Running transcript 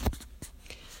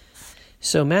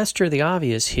So master the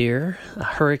obvious here.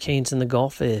 Hurricanes in the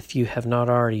Gulf. If you have not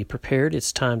already prepared,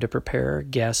 it's time to prepare.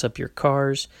 Gas up your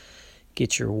cars,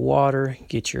 get your water,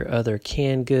 get your other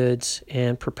canned goods,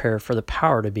 and prepare for the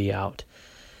power to be out.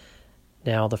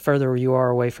 Now, the further you are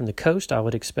away from the coast, I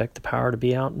would expect the power to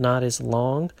be out not as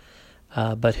long,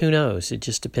 but who knows? It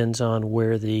just depends on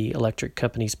where the electric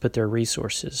companies put their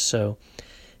resources. So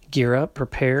gear up,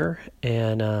 prepare,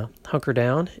 and hunker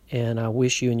down, and I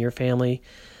wish you and your family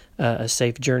a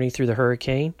safe journey through the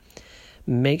hurricane.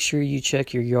 Make sure you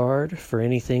check your yard for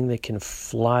anything that can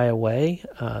fly away.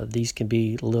 These can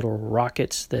be little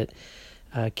rockets that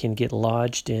can get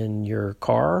lodged in your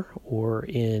car or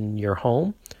in your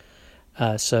home.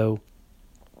 So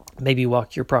maybe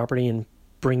walk your property and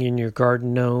bring in your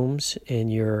garden gnomes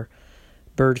and your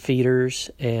bird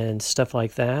feeders and stuff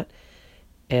like that.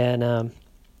 And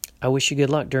I wish you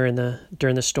good luck during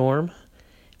the storm.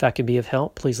 If I can be of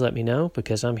help, please let me know,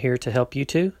 because I'm here to help you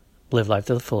too. Live life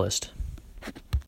to the fullest.